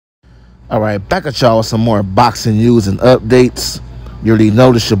Alright, back at y'all with some more boxing news and updates. You already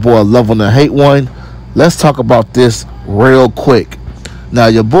know this your boy Love One to Hate One. Let's talk about this real quick. Now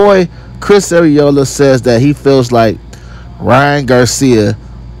your boy Chris Areola says that he feels like Ryan Garcia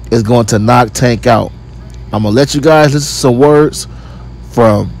is going to knock Tank out. I'm going to let you guys listen to some words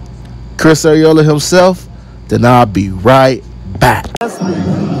from Chris Areola himself. Then I'll be right back.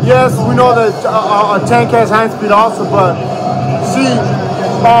 Yes, we know that Tank has hand speed also, but see,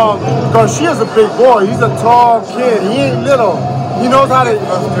 Garcia's a big boy. He's a tall kid. He ain't little. He knows how to.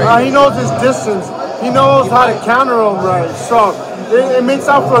 He knows his distance. He knows how to counter him right. So it makes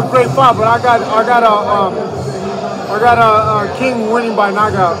out for a great fight. But I got a King winning by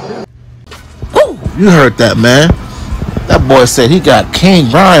knockout. Woo, you heard that, man. That boy said he got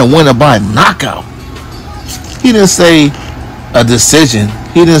King Ryan winning by knockout. He didn't say a decision.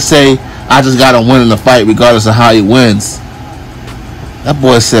 He didn't say I just got him winning the fight regardless of how he wins. That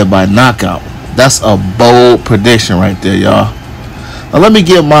boy said by knockout. That's a bold prediction right there, y'all. Now let me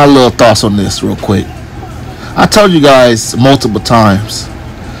give my little thoughts on this real quick. I told you guys multiple times,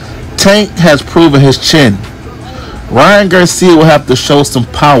 Tank has proven his chin. Ryan Garcia will have to show some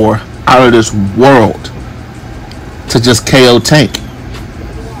power out of this world to just KO Tank.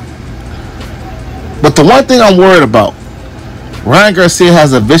 But the one thing I'm worried about, Ryan Garcia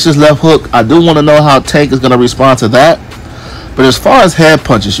has a vicious left hook. I do want to know how Tank is going to respond to that. But as far as head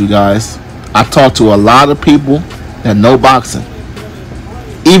punches, you guys, I talked to a lot of people that know boxing.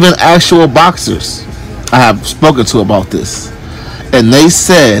 Even actual boxers I have spoken to about this. And they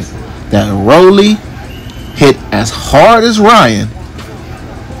said that Rolly hit as hard as Ryan,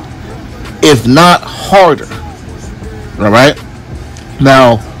 if not harder. Alright?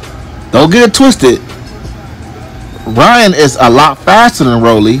 Now, don't get it twisted. Ryan is a lot faster than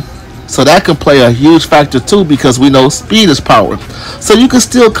Rolly. So that can play a huge factor too, because we know speed is power. So you can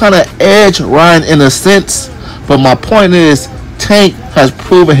still kind of edge Ryan in a sense. But my point is, Tank has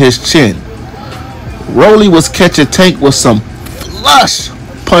proven his chin. Rolly was catching Tank with some flush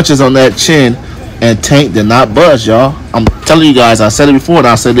punches on that chin, and Tank did not budge, y'all. I'm telling you guys, I said it before and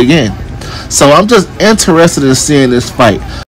I'll say it again. So I'm just interested in seeing this fight.